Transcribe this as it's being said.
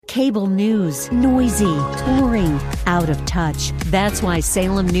Cable news, noisy, boring, out of touch. That's why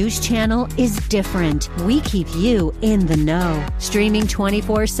Salem News Channel is different. We keep you in the know. Streaming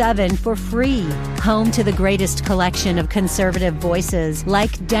 24/7 for free. Home to the greatest collection of conservative voices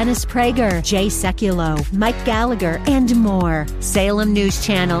like Dennis Prager, Jay Sekulow, Mike Gallagher, and more. Salem News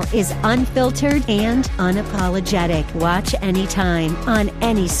Channel is unfiltered and unapologetic. Watch anytime, on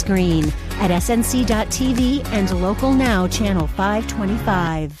any screen, at snc.tv and Local Now Channel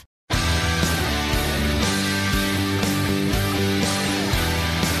 525.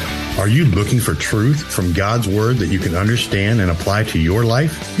 Are you looking for truth from God's Word that you can understand and apply to your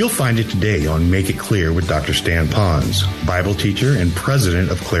life? You'll find it today on Make It Clear with Dr. Stan Pons, Bible teacher and president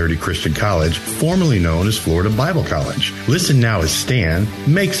of Clarity Christian College, formerly known as Florida Bible College. Listen now as Stan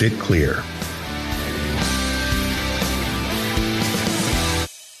makes it clear.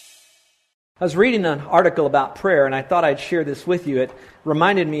 I was reading an article about prayer, and I thought I'd share this with you. It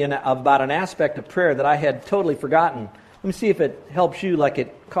reminded me about an aspect of prayer that I had totally forgotten. Let me see if it helps you like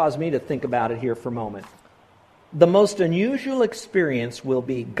it caused me to think about it here for a moment. The most unusual experience will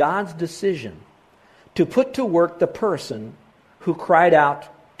be God's decision to put to work the person who cried out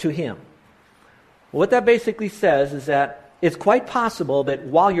to Him. What that basically says is that it's quite possible that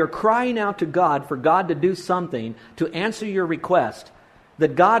while you're crying out to God for God to do something, to answer your request,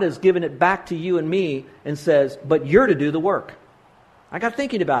 that God has given it back to you and me and says, but you're to do the work. I got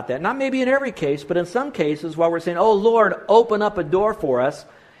thinking about that. Not maybe in every case, but in some cases while we're saying, oh Lord, open up a door for us,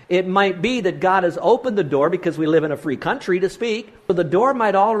 it might be that God has opened the door because we live in a free country to speak. So the door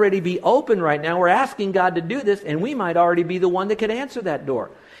might already be open right now. We're asking God to do this, and we might already be the one that could answer that door.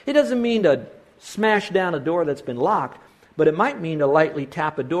 It doesn't mean to smash down a door that's been locked, but it might mean to lightly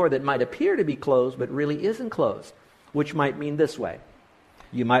tap a door that might appear to be closed but really isn't closed, which might mean this way.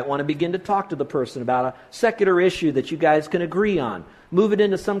 You might want to begin to talk to the person about a secular issue that you guys can agree on. Move it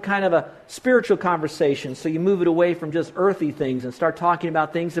into some kind of a spiritual conversation, so you move it away from just earthy things and start talking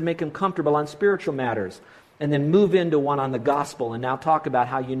about things that make them comfortable on spiritual matters. And then move into one on the gospel and now talk about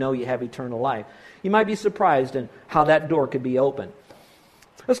how you know you have eternal life. You might be surprised in how that door could be open.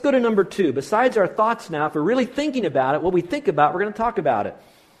 Let's go to number 2. Besides our thoughts now, if we're really thinking about it, what we think about, we're going to talk about it.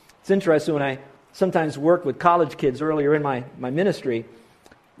 It's interesting when I sometimes worked with college kids earlier in my ministry,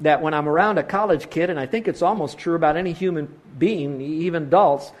 that when I'm around a college kid, and I think it's almost true about any human being, even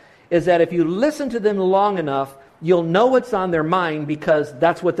adults, is that if you listen to them long enough, you'll know what's on their mind because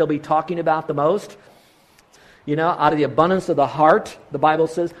that's what they'll be talking about the most. You know, out of the abundance of the heart, the Bible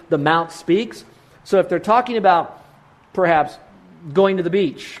says, the mouth speaks. So if they're talking about perhaps going to the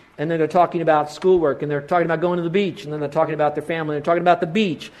beach, and then they're talking about schoolwork, and they're talking about going to the beach, and then they're talking about their family, and they're talking about the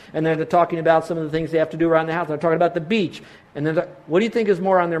beach, and then they're talking about some of the things they have to do around the house, and they're talking about the beach, and then what do you think is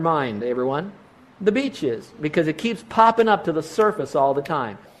more on their mind, everyone? The beach is, because it keeps popping up to the surface all the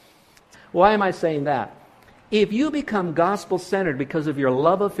time. Why am I saying that? If you become gospel-centered because of your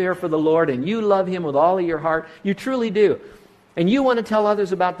love affair for the Lord, and you love Him with all of your heart, you truly do, and you want to tell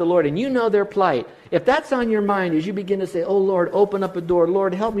others about the Lord, and you know their plight, if that's on your mind as you begin to say, oh Lord, open up a door,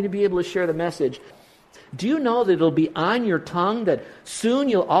 Lord, help me to be able to share the message, do you know that it'll be on your tongue, that soon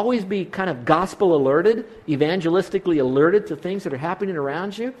you'll always be kind of gospel alerted, evangelistically alerted to things that are happening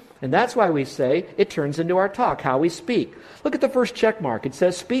around you? And that's why we say it turns into our talk, how we speak. Look at the first check mark. It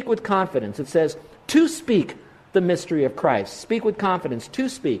says speak with confidence. It says to speak the mystery of Christ. Speak with confidence, to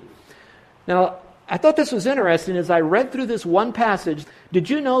speak. Now, I thought this was interesting as I read through this one passage. Did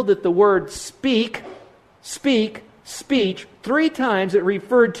you know that the word speak, speak, speech, 3 times it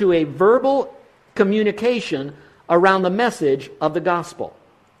referred to a verbal communication around the message of the gospel?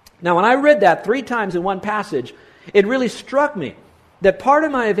 Now, when I read that 3 times in one passage, it really struck me that part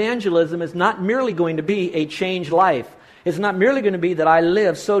of my evangelism is not merely going to be a changed life. It's not merely going to be that I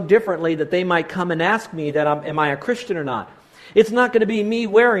live so differently that they might come and ask me that am I a Christian or not. It's not going to be me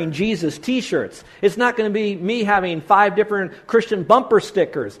wearing Jesus t-shirts. It's not going to be me having 5 different Christian bumper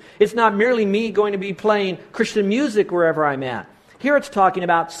stickers. It's not merely me going to be playing Christian music wherever I'm at. Here it's talking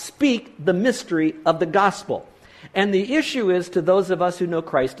about speak the mystery of the gospel. And the issue is to those of us who know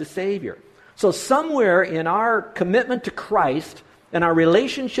Christ as Savior. So somewhere in our commitment to Christ and our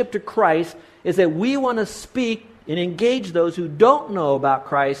relationship to Christ is that we want to speak and engage those who don't know about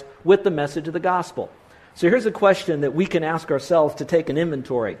Christ with the message of the gospel. So here's a question that we can ask ourselves to take an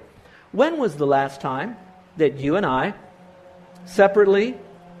inventory. When was the last time that you and I separately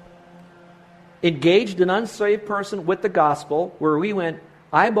engaged an unsaved person with the gospel, where we went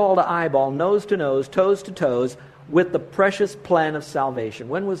eyeball to eyeball, nose to nose, toes to toes, with the precious plan of salvation?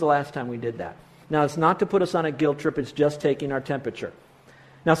 When was the last time we did that? Now, it's not to put us on a guilt trip, it's just taking our temperature.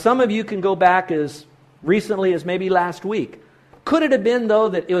 Now, some of you can go back as recently as maybe last week. Could it have been, though,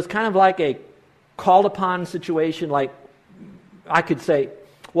 that it was kind of like a called upon situation? Like I could say,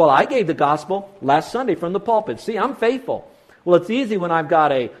 well, I gave the gospel last Sunday from the pulpit. See, I'm faithful. Well, it's easy when I've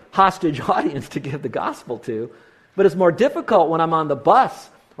got a hostage audience to give the gospel to, but it's more difficult when I'm on the bus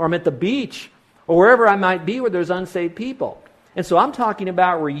or I'm at the beach or wherever I might be where there's unsaved people. And so I'm talking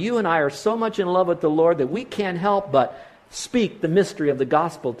about where you and I are so much in love with the Lord that we can't help but speak the mystery of the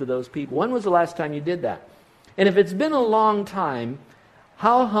gospel to those people. When was the last time you did that? And if it's been a long time,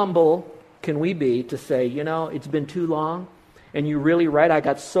 how humble can we be to say, it's been too long, and you're really right, I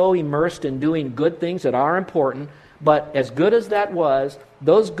got so immersed in doing good things that are important, but as good as that was,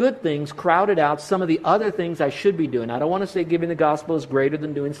 those good things crowded out some of the other things I should be doing. I don't want to say giving the gospel is greater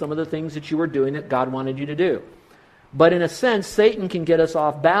than doing some of the things that you were doing that God wanted you to do. But in a sense, Satan can get us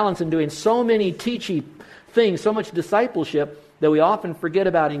off balance in doing so many teachy things, so much discipleship, that we often forget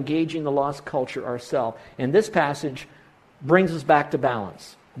about engaging the lost culture ourselves. And this passage brings us back to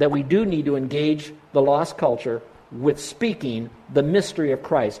balance, that we do need to engage the lost culture with speaking the mystery of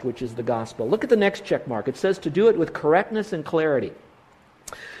Christ, which is the gospel. Look at the next check mark. It says to do it with correctness and clarity.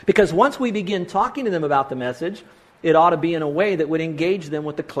 Because once we begin talking to them about the message, it ought to be in a way that would engage them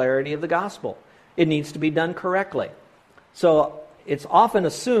with the clarity of the gospel. It needs to be done correctly. So it's often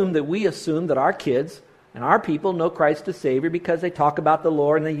assumed that we assume that our kids and our people know Christ as Savior because they talk about the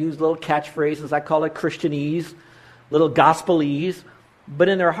Lord and they use little catchphrases. I call it Christianese, little gospelese. But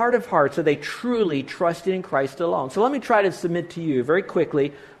in their heart of hearts, are they truly trusting in Christ alone? So let me try to submit to you very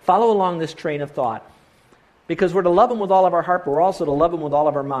quickly. Follow along this train of thought. Because we're to love Him with all of our heart, but we're also to love Him with all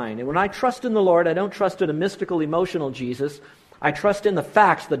of our mind. And when I trust in the Lord, I don't trust in a mystical, emotional Jesus. I trust in the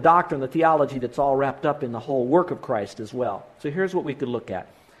facts, the doctrine, the theology that's all wrapped up in the whole work of Christ as well. So here's what we could look at.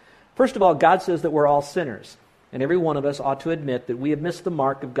 First of all, God says that we're all sinners. And every one of us ought to admit that we have missed the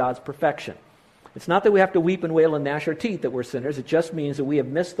mark of God's perfection. It's not that we have to weep and wail and gnash our teeth that we're sinners. It just means that we have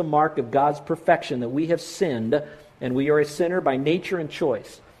missed the mark of God's perfection, that we have sinned, and we are a sinner by nature and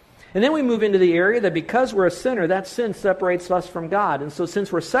choice. And then we move into the area that because we're a sinner, that sin separates us from God. And so since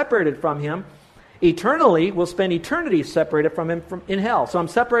we're separated from Him, eternally, we'll spend eternity separated from Him in hell. So I'm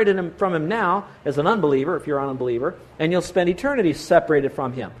separated from Him now as an unbeliever, if you're an unbeliever, and you'll spend eternity separated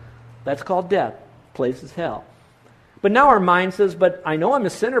from Him. That's called death. Place is hell. But now our mind says, but I know I'm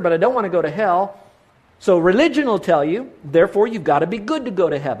a sinner, but I don't want to go to hell. So religion will tell you, therefore you've got to be good to go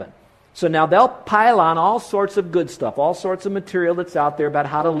to heaven. So now they'll pile on all sorts of good stuff, all sorts of material that's out there about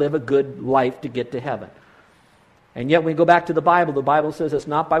how to live a good life to get to heaven. And yet when we go back to the Bible says it's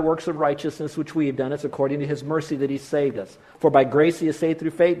not by works of righteousness which we have done, it's according to His mercy that He saved us. For by grace He is saved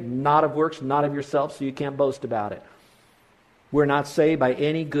through faith, not of works, not of yourself, so you can't boast about it. We're not saved by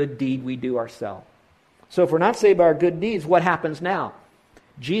any good deed we do ourselves. So if we're not saved by our good deeds, what happens now?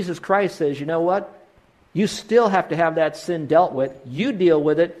 Jesus Christ says, you know what? You still have to have that sin dealt with. You deal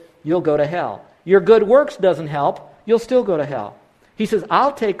with it, you'll go to hell. Your good works doesn't help, you'll still go to hell. He says,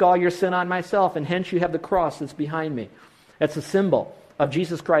 I'll take all your sin on myself, and hence you have the cross that's behind me. That's a symbol of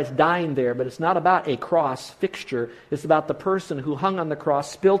Jesus Christ dying there, but it's not about a cross fixture. It's about the person who hung on the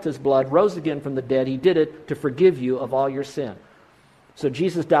cross, spilt His blood, rose again from the dead. He did it to forgive you of all your sin. So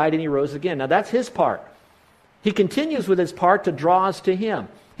Jesus died and He rose again. Now that's His part. He continues with His part to draw us to Him.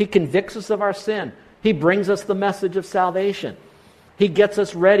 He convicts us of our sin. He brings us the message of salvation. He gets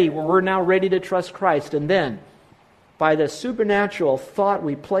us ready where we're now ready to trust Christ. And then, by the supernatural thought,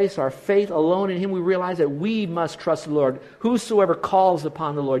 we place our faith alone in Him. We realize that we must trust the Lord. Whosoever calls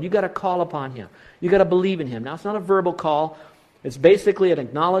upon the Lord, you've got to call upon Him. You've got to believe in Him. Now, it's not a verbal call. It's basically an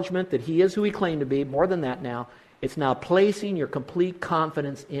acknowledgement that He is who He claimed to be. More than that now. It's now placing your complete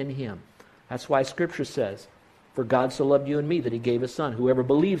confidence in Him. That's why Scripture says, for God so loved you and me that He gave His Son. Whoever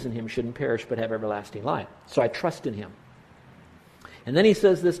believes in Him shouldn't perish but have everlasting life. So I trust in Him. And then He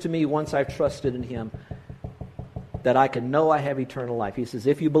says this to me, once I've trusted in Him, that I can know I have eternal life. He says,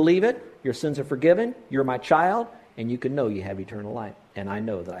 if you believe it, your sins are forgiven, you're my child, and you can know you have eternal life. And I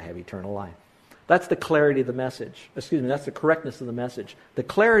know that I have eternal life. That's the clarity of the message. That's the correctness of the message. The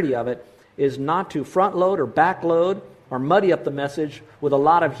clarity of it is not to front load or back load or muddy up the message with a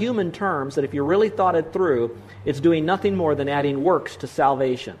lot of human terms that if you really thought it through, it's doing nothing more than adding works to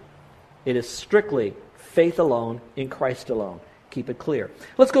salvation. It is strictly faith alone in Christ alone. Keep it clear.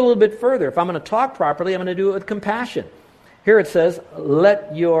 Let's go a little bit further. If I'm going to talk properly, I'm going to do it with compassion. Here it says,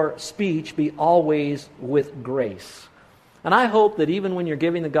 let your speech be always with grace. And I hope that even when you're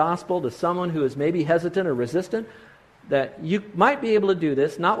giving the gospel to someone who is maybe hesitant or resistant, that you might be able to do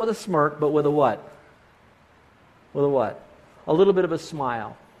this, not with a smirk, but with a what? With a what? A little bit of a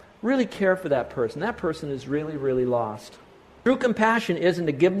smile. Really care for that person. That person is really, really lost. True compassion isn't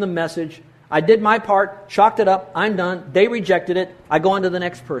to give them the message I did my part, chalked it up, I'm done. They rejected it. I go on to the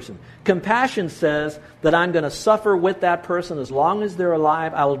next person. Compassion says that I'm going to suffer with that person as long as they're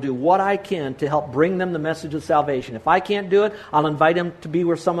alive. I will do what I can to help bring them the message of salvation. If I can't do it, I'll invite them to be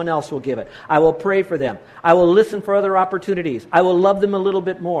where someone else will give it. I will pray for them. I will listen for other opportunities. I will love them a little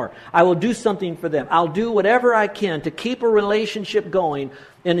bit more. I will do something for them. I'll do whatever I can to keep a relationship going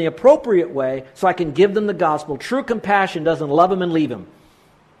in the appropriate way so I can give them the gospel. True compassion doesn't love them and leave them.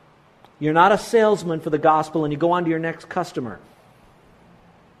 You're not a salesman for the gospel and you go on to your next customer.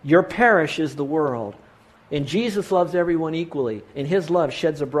 Your parish is the world. And Jesus loves everyone equally. And His love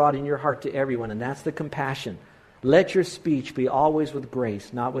sheds abroad in your heart to everyone. And that's the compassion. Let your speech be always with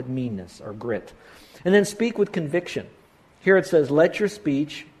grace, not with meanness or grit. And then speak with conviction. Here it says, let your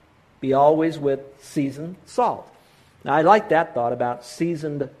speech be always with seasoned salt. Now I like that thought about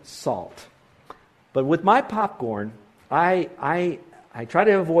seasoned salt. But with my popcorn, I try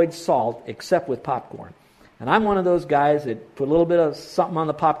to avoid salt except with popcorn. And I'm one of those guys that put a little bit of something on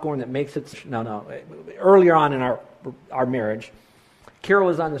the popcorn that makes it... No. Earlier on in our marriage, Carol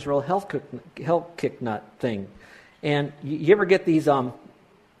was on this real health kick nut thing. And you ever get these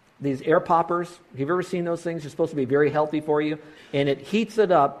air poppers? Have you ever seen those things? They're supposed to be very healthy for you. And it heats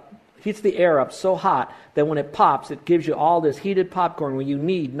the air up so hot that when it pops, it gives you all this heated popcorn where you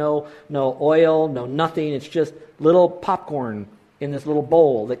need no oil, no nothing. It's just little popcorn in this little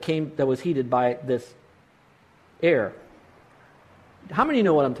bowl that was heated by this air. How many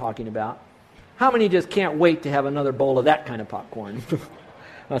know what I'm talking about? How many just can't wait to have another bowl of that kind of popcorn?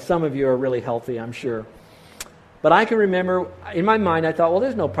 Some of you are really healthy, I'm sure. But I can remember, in my mind, I thought, well,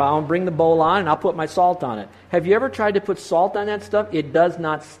 there's no problem. Bring the bowl on and I'll put my salt on it. Have you ever tried to put salt on that stuff? It does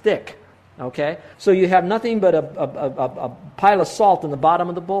not stick. Okay? So you have nothing but a pile of salt in the bottom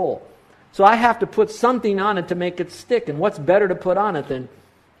of the bowl. So I have to put something on it to make it stick. And what's better to put on it than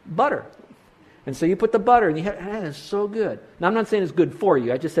butter? And so you put the butter, and that is so good. Now, I'm not saying it's good for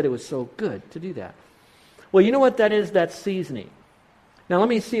you. I just said it was so good to do that. Well, you know what that is? That's seasoning. Now, let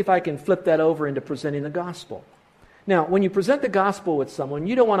me see if I can flip that over into presenting the gospel. Now, when you present the gospel with someone,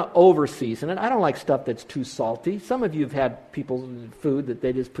 you don't want to over-season it. I don't like stuff that's too salty. Some of you have had people's food that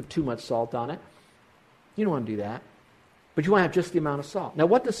they just put too much salt on it. You don't want to do that. But you want to have just the amount of salt. Now,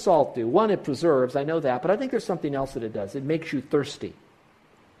 what does salt do? One, it preserves. I know that. But I think there's something else that it does. It makes you thirsty.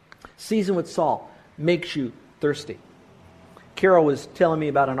 Season with salt makes you thirsty. Carol was telling me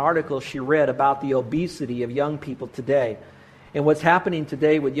about an article she read about the obesity of young people today. And what's happening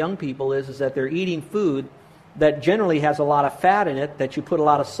today with young people is that they're eating food that generally has a lot of fat in it, that you put a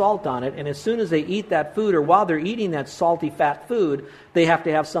lot of salt on it, and as soon as they eat that food, or while they're eating that salty fat food, they have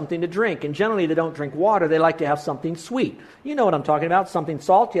to have something to drink. And generally they don't drink water, they like to have something sweet. You know what I'm talking about, something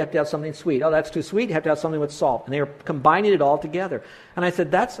salt, you have to have something sweet. Oh, that's too sweet, you have to have something with salt. And they're combining it all together. And I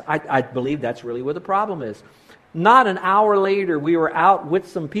said, I believe that's really where the problem is. Not an hour later, we were out with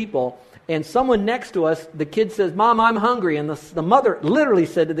some people, and someone next to us, the kid says, Mom, I'm hungry. And the mother literally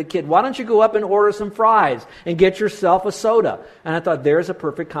said to the kid, why don't you go up and order some fries and get yourself a soda? And I thought, there's a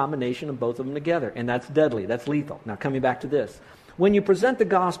perfect combination of both of them together. And that's deadly. That's lethal. Now, coming back to this. When you present the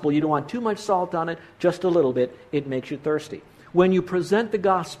gospel, you don't want too much salt on it, just a little bit. It makes you thirsty. When you present the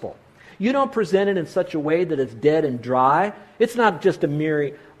gospel, you don't present it in such a way that it's dead and dry. It's not just a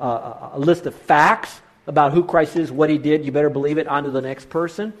mere a list of facts about who Christ is, what He did, you better believe it, on to the next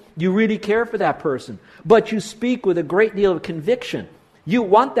person. You really care for that person. But you speak with a great deal of conviction. You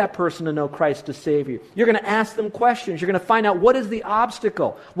want that person to know Christ as Savior. You're going to ask them questions. You're going to find out what is the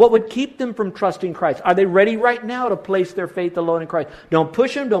obstacle. What would keep them from trusting Christ? Are they ready right now to place their faith alone in Christ? Don't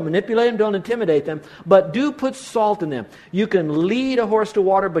push them, don't manipulate them, don't intimidate them, but do put salt in them. You can lead a horse to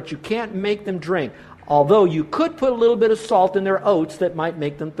water, but you can't make them drink. Although you could put a little bit of salt in their oats that might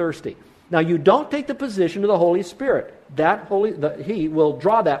make them thirsty. Now, you don't take the position of the Holy Spirit. He will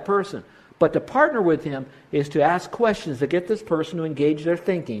draw that person. But to partner with Him is to ask questions to get this person to engage their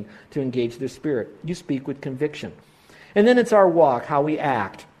thinking, to engage their spirit. You speak with conviction. And then it's our walk, how we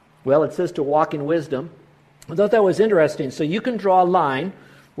act. Well, it says to walk in wisdom. I thought that was interesting. So you can draw a line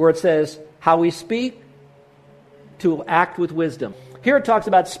where it says how we speak to act with wisdom. Here it talks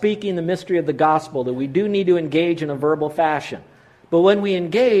about speaking the mystery of the gospel, that we do need to engage in a verbal fashion. But when we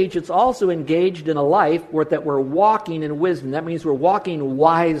engage, it's also engaged in a life that we're walking in wisdom. That means we're walking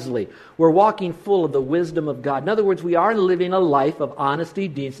wisely. We're walking full of the wisdom of God. In other words, we are living a life of honesty,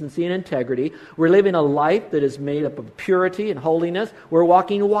 decency, and integrity. We're living a life that is made up of purity and holiness. We're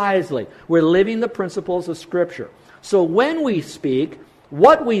walking wisely. We're living the principles of Scripture. So when we speak,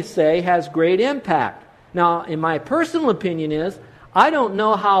 what we say has great impact. Now, in my personal opinion is, I don't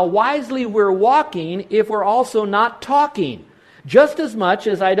know how wisely we're walking if we're also not talking. Just as much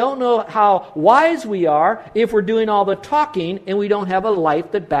as I don't know how wise we are if we're doing all the talking and we don't have a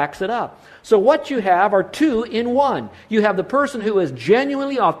life that backs it up. So what you have are two in one. You have the person who is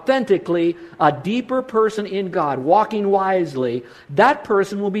genuinely, authentically a deeper person in God, walking wisely. That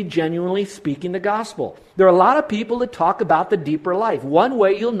person will be genuinely speaking the gospel. There are a lot of people that talk about the deeper life. One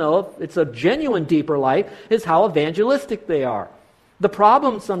way you'll know if it's a genuine deeper life is how evangelistic they are. The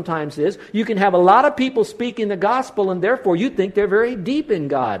problem sometimes is you can have a lot of people speaking the gospel and therefore you think they're very deep in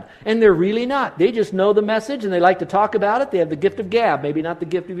God. And they're really not. They just know the message and they like to talk about it. They have the gift of gab. Maybe not the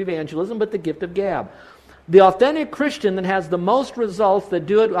gift of evangelism, but the gift of gab. The authentic Christian that has the most results, that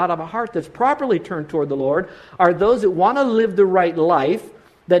do it out of a heart that's properly turned toward the Lord, are those that want to live the right life,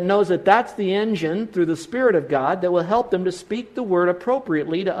 that knows that that's the engine through the Spirit of God that will help them to speak the word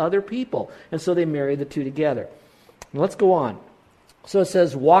appropriately to other people. And so they marry the two together. Now let's go on. So it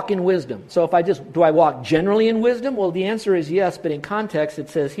says, walk in wisdom. So do I walk generally in wisdom? Well, the answer is yes, but in context it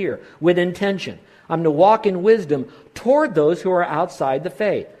says here, with intention. I'm to walk in wisdom toward those who are outside the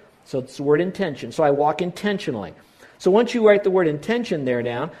faith. So it's the word intention. So I walk intentionally. So once you write the word intention there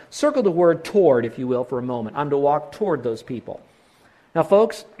down, circle the word toward, if you will, for a moment. I'm to walk toward those people. Now,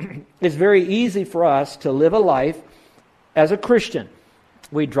 folks, it's very easy for us to live a life as a Christian.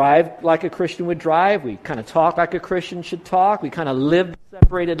 We drive like a Christian would drive. We kind of talk like a Christian should talk. We kind of live the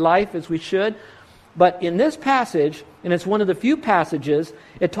separated life as we should. But in this passage, and it's one of the few passages,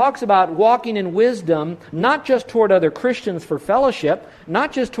 it talks about walking in wisdom, not just toward other Christians for fellowship,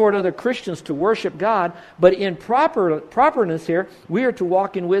 not just toward other Christians to worship God, but in properness here, we are to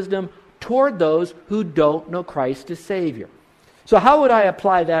walk in wisdom toward those who don't know Christ as Savior. So how would I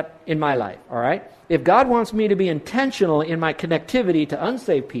apply that in my life? All right? If God wants me to be intentional in my connectivity to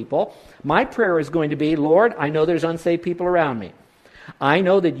unsaved people, my prayer is going to be, Lord, I know there's unsaved people around me. I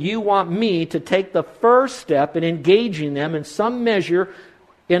know that you want me to take the first step in engaging them in some measure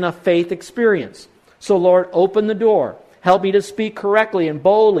in a faith experience. So, Lord, open the door. Help me to speak correctly and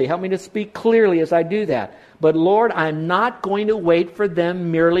boldly. Help me to speak clearly as I do that. But, Lord, I'm not going to wait for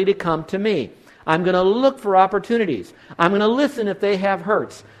them merely to come to me. I'm going to look for opportunities. I'm going to listen if they have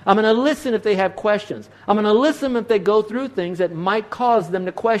hurts. I'm going to listen if they have questions. I'm going to listen if they go through things that might cause them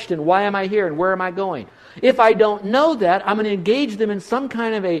to question, why am I here and where am I going? If I don't know that, I'm going to engage them in some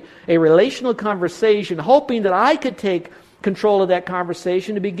kind of a relational conversation, hoping that I could take control of that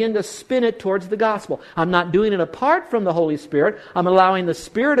conversation to begin to spin it towards the gospel. I'm not doing it apart from the Holy Spirit. I'm allowing the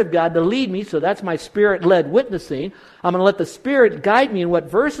Spirit of God to lead me, so that's my Spirit-led witnessing. I'm going to let the Spirit guide me in what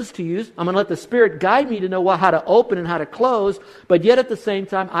verses to use. I'm going to let the Spirit guide me to know how to open and how to close, but yet at the same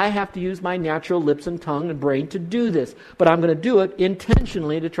time, I have to use my natural lips and tongue and brain to do this. But I'm going to do it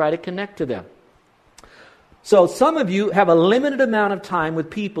intentionally to try to connect to them. So some of you have a limited amount of time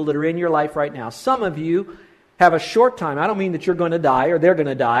with people that are in your life right now. Some of you have a short time. I don't mean that you're going to die or they're going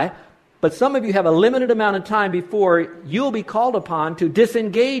to die, but some of you have a limited amount of time before you'll be called upon to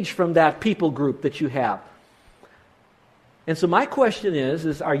disengage from that people group that you have. And so my question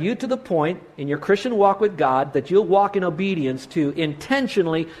is are you to the point in your Christian walk with God that you'll walk in obedience to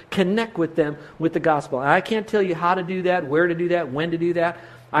intentionally connect with them with the gospel? And I can't tell you how to do that, where to do that, when to do that.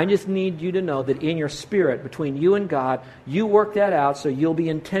 I just need you to know that in your spirit, between you and God, you work that out so you'll be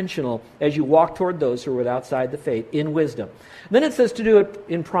intentional as you walk toward those who are outside the faith in wisdom. Then it says to do it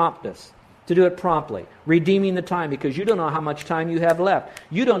in promptness, to do it promptly, redeeming the time, because you don't know how much time you have left.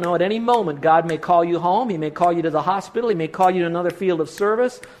 You don't know at any moment God may call you home, He may call you to the hospital, He may call you to another field of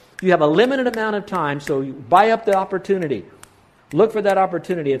service. You have a limited amount of time, so you buy up the opportunity. Look for that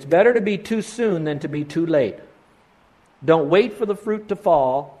opportunity. It's better to be too soon than to be too late. Don't wait for the fruit to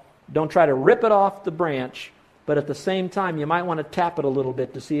fall. Don't try to rip it off the branch. But at the same time, you might want to tap it a little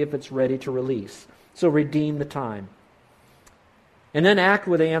bit to see if it's ready to release. So redeem the time. And then act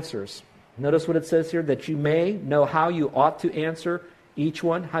with answers. Notice what it says here, that you may know how you ought to answer each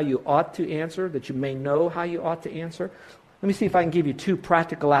one, how you ought to answer, that you may know how you ought to answer. Let me see if I can give you two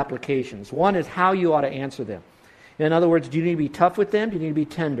practical applications. One is how you ought to answer them. In other words, do you need to be tough with them? Do you need to be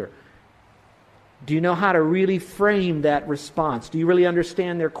tender? Do you know how to really frame that response? Do you really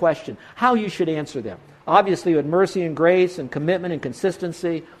understand their question? How you should answer them? Obviously with mercy and grace and commitment and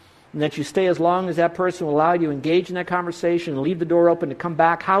consistency, and that you stay as long as that person will allow you to engage in that conversation and leave the door open to come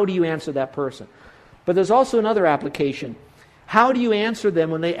back. How do you answer that person? But there's also another application. How do you answer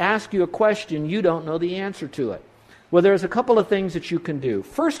them when they ask you a question you don't know the answer to it? Well, there's a couple of things that you can do.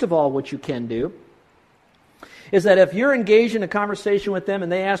 First of all, what you can do is that if you're engaged in a conversation with them and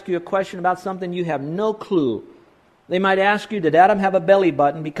they ask you a question about something you have no clue, they might ask you, did Adam have a belly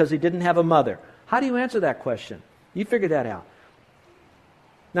button because he didn't have a mother? How do you answer that question? You figure that out.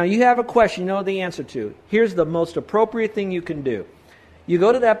 Now, you have a question you know the answer to. Here's the most appropriate thing you can do. You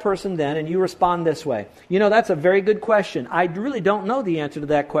go to that person then and you respond this way. You know, that's a very good question. I really don't know the answer to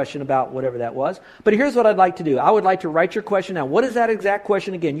that question about whatever that was. But here's what I'd like to do. I would like to write your question down. What is that exact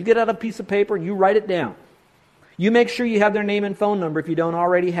question again? You get out a piece of paper and you write it down. You make sure you have their name and phone number if you don't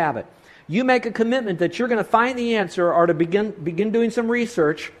already have it. You make a commitment that you're going to find the answer or to begin doing some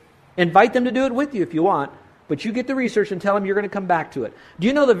research. Invite them to do it with you if you want. But you get the research and tell them you're going to come back to it. Do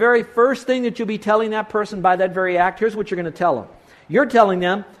you know the very first thing that you'll be telling that person by that very act? Here's what you're going to tell them. You're telling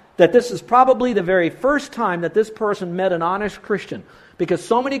them that this is probably the very first time that this person met an honest Christian. Because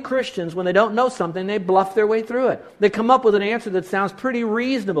so many Christians, when they don't know something, they bluff their way through it. They come up with an answer that sounds pretty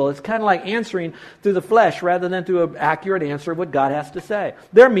reasonable. It's kind of like answering through the flesh rather than through an accurate answer of what God has to say.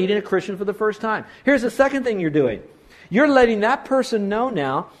 They're meeting a Christian for the first time. Here's the second thing you're doing. You're letting that person know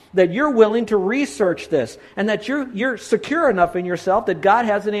now that you're willing to research this and that you're secure enough in yourself that God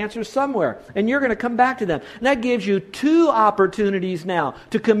has an answer somewhere and you're going to come back to them. And that gives you two opportunities now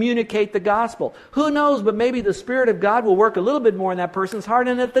to communicate the gospel. Who knows, but maybe the Spirit of God will work a little bit more in that person's heart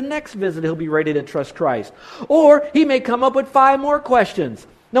and at the next visit he'll be ready to trust Christ. Or he may come up with 5 more questions.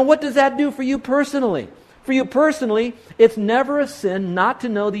 Now what does that do for you personally? For you personally, it's never a sin not to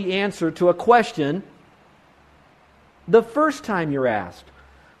know the answer to a question the first time you're asked.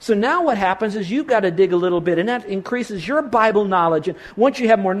 So now what happens is you've got to dig a little bit, and that increases your Bible knowledge. And once you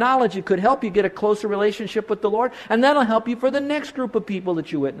have more knowledge, it could help you get a closer relationship with the Lord, and that'll help you for the next group of people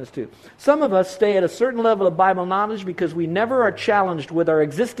that you witness to. Some of us stay at a certain level of Bible knowledge because we never are challenged with our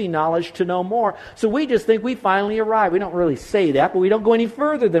existing knowledge to know more. So we just think we finally arrived. We don't really say that, but we don't go any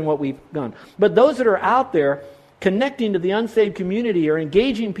further than what we've done. But those that are out there connecting to the unsaved community or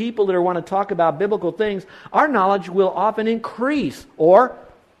engaging people that want to talk about biblical things, our knowledge will often increase. Or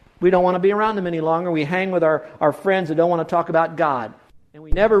we don't want to be around them any longer. We hang with our friends that don't want to talk about God. And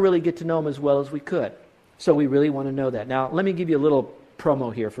we never really get to know them as well as we could. So we really want to know that. Now, let me give you a little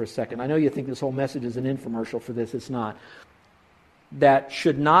promo here for a second. I know you think this whole message is an infomercial for this. It's not. That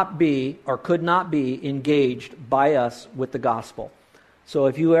should not be or could not be engaged by us with the gospel. So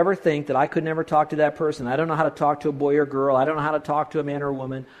if you ever think that I could never talk to that person, I don't know how to talk to a boy or girl, I don't know how to talk to a man or a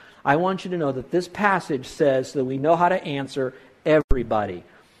woman, I want you to know that this passage says that we know how to answer everybody.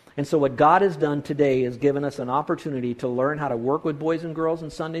 And so what God has done today is given us an opportunity to learn how to work with boys and girls in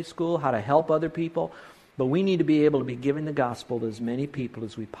Sunday school, how to help other people, but we need to be able to be giving the gospel to as many people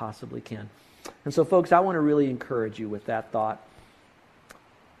as we possibly can. And so folks, I want to really encourage you with that thought.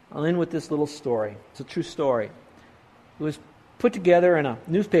 I'll end with this little story. It's a true story. It was put together in a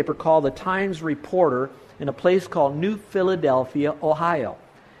newspaper called the Times Reporter in a place called New Philadelphia, Ohio.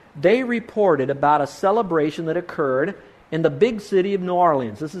 They reported about a celebration that occurred in the big city of New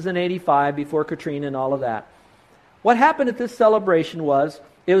Orleans. This is in 85, before Katrina and all of that. What happened at this celebration was,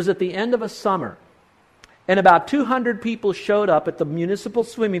 it was at the end of a summer, and about 200 people showed up at the municipal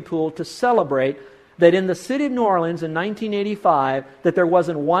swimming pool to celebrate that in the city of New Orleans in 1985, that there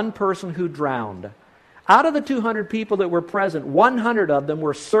wasn't one person who drowned. Out of the 200 people that were present, 100 of them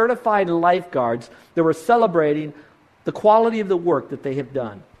were certified lifeguards that were celebrating the quality of the work that they have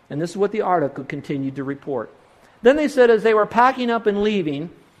done. And this is what the article continued to report. Then they said as they were packing up and leaving,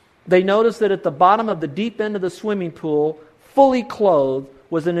 they noticed that at the bottom of the deep end of the swimming pool, fully clothed,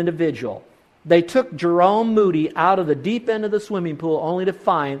 was an individual. They took Jerome Moody out of the deep end of the swimming pool only to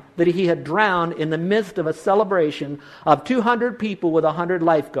find that he had drowned in the midst of a celebration of 200 people with 100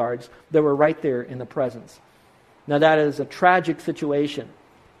 lifeguards that were right there in the presence. Now that is a tragic situation.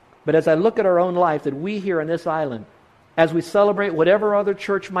 But as I look at our own life, that we here on this island, as we celebrate whatever other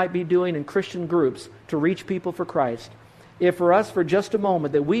church might be doing in Christian groups to reach people for Christ, if for us for just a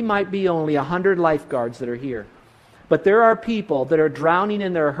moment that we might be only 100 lifeguards that are here, but there are people that are drowning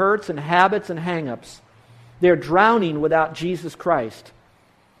in their hurts and habits and hang-ups. They're drowning without Jesus Christ.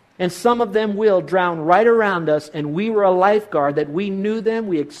 And some of them will drown right around us, and we were a lifeguard that we knew them,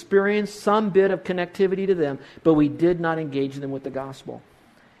 we experienced some bit of connectivity to them, but we did not engage them with the gospel.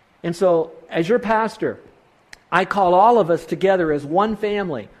 And so, as your pastor, I call all of us together as one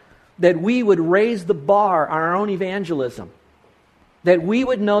family, that we would raise the bar on our own evangelism. That we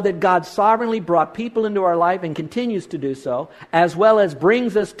would know that God sovereignly brought people into our life and continues to do so, as well as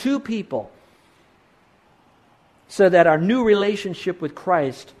brings us to people, so that our new relationship with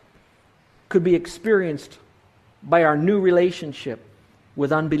Christ could be experienced by our new relationship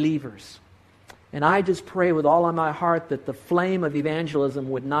with unbelievers. And I just pray with all of my heart that the flame of evangelism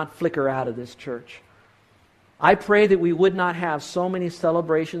would not flicker out of this church. I pray that we would not have so many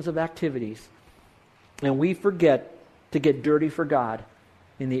celebrations of activities and we forget to get dirty for God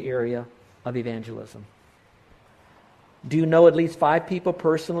in the area of evangelism. Do you know at least 5 people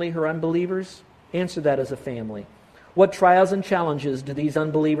personally who are unbelievers? Answer that as a family. What trials and challenges do these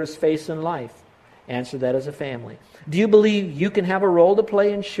unbelievers face in life? Answer that as a family. Do you believe you can have a role to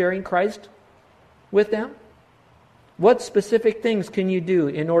play in sharing Christ with them? What specific things can you do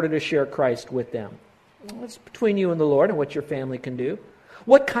in order to share Christ with them? Well, it's between you and the Lord and what your family can do.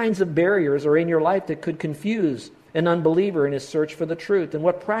 What kinds of barriers are in your life that could confuse an unbeliever in his search for the truth? And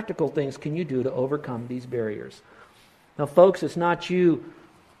what practical things can you do to overcome these barriers? Now, folks, it's not you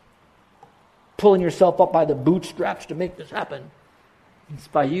pulling yourself up by the bootstraps to make this happen. It's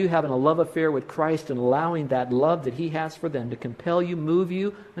by you having a love affair with Christ and allowing that love that He has for them to compel you, move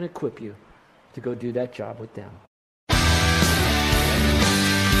you, and equip you to go do that job with them.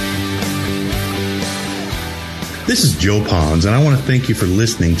 This is Joe Pons, and I want to thank you for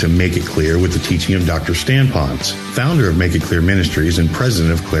listening to Make It Clear with the teaching of Dr. Stan Pons, founder of Make It Clear Ministries and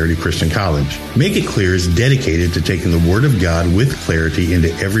president of Clarity Christian College. Make It Clear is dedicated to taking the Word of God with clarity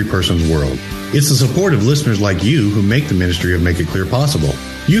into every person's world. It's the support of listeners like you who make the ministry of Make It Clear possible.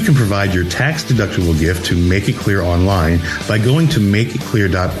 You can provide your tax-deductible gift to Make It Clear online by going to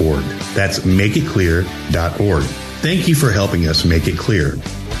makeitclear.org. That's makeitclear.org. Thank you for helping us make it clear.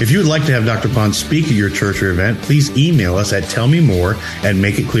 If you would like to have Dr. Pons speak at your church or event, please email us at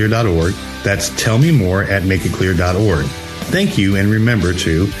tellmemore@makeitclear.org. That's tellmemore@makeitclear.org. Thank you, and remember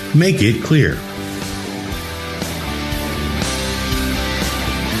to make it clear.